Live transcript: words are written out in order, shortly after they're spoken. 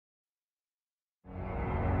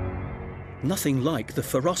Nothing like the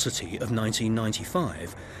ferocity of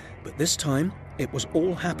 1995, but this time it was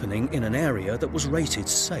all happening in an area that was rated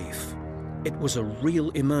safe. It was a real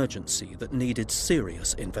emergency that needed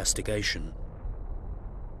serious investigation.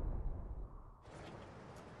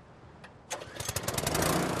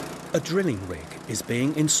 A drilling rig is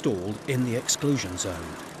being installed in the exclusion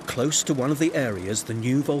zone, close to one of the areas the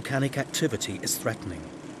new volcanic activity is threatening.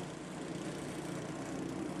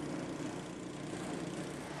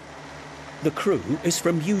 The crew is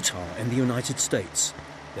from Utah in the United States.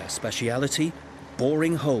 Their speciality,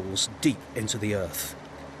 boring holes deep into the earth.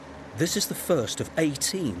 This is the first of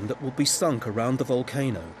 18 that will be sunk around the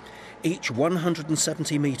volcano, each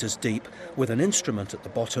 170 meters deep, with an instrument at the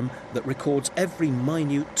bottom that records every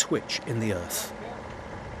minute twitch in the earth.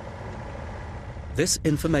 This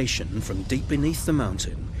information from deep beneath the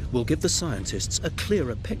mountain will give the scientists a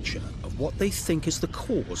clearer picture of what they think is the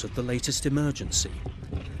cause of the latest emergency.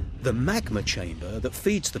 The magma chamber that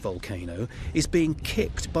feeds the volcano is being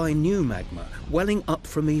kicked by new magma welling up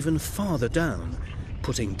from even farther down,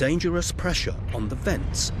 putting dangerous pressure on the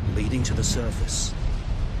vents leading to the surface.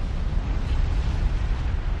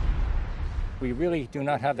 We really do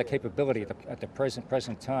not have the capability at the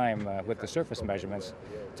present time with the surface measurements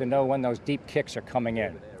to know when those deep kicks are coming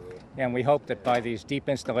in. And we hope that by these deep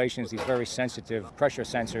installations, these very sensitive pressure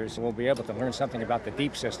sensors, we'll be able to learn something about the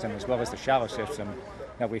deep system as well as the shallow system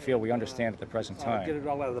that we feel we understand at the present time. Get it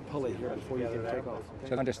all out of the pulley here before you can take off.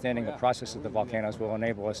 So understanding the process of the volcanoes will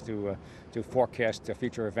enable us to forecast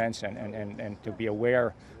future events and to be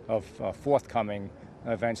aware of forthcoming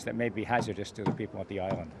events that may be hazardous to the people at the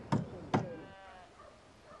island.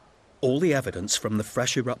 All the evidence from the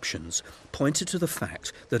fresh eruptions pointed to the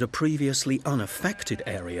fact that a previously unaffected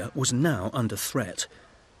area was now under threat.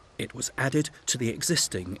 It was added to the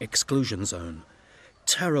existing exclusion zone.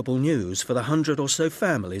 Terrible news for the 100 or so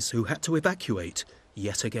families who had to evacuate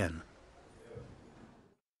yet again.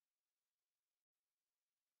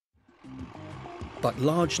 But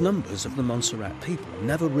large numbers of the Monserrat people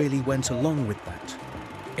never really went along with that.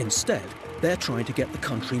 Instead, they're trying to get the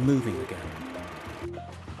country moving again.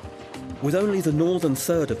 With only the northern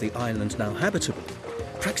third of the island now habitable,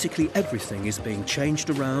 practically everything is being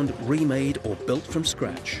changed around, remade or built from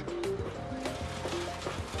scratch.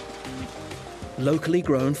 Locally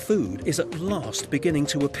grown food is at last beginning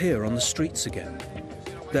to appear on the streets again.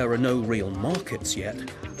 There are no real markets yet,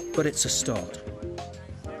 but it's a start.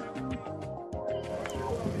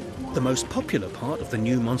 The most popular part of the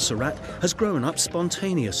new Monserrat has grown up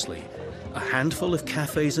spontaneously. A handful of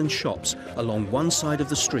cafes and shops along one side of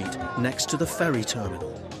the street next to the ferry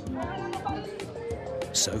terminal.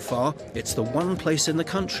 So far, it's the one place in the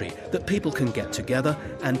country that people can get together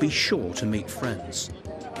and be sure to meet friends.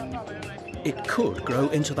 It could grow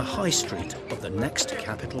into the high street of the next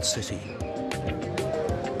capital city.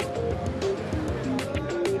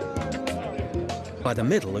 By the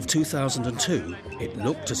middle of 2002, it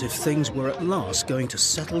looked as if things were at last going to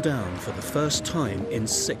settle down for the first time in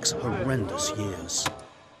 6 horrendous years.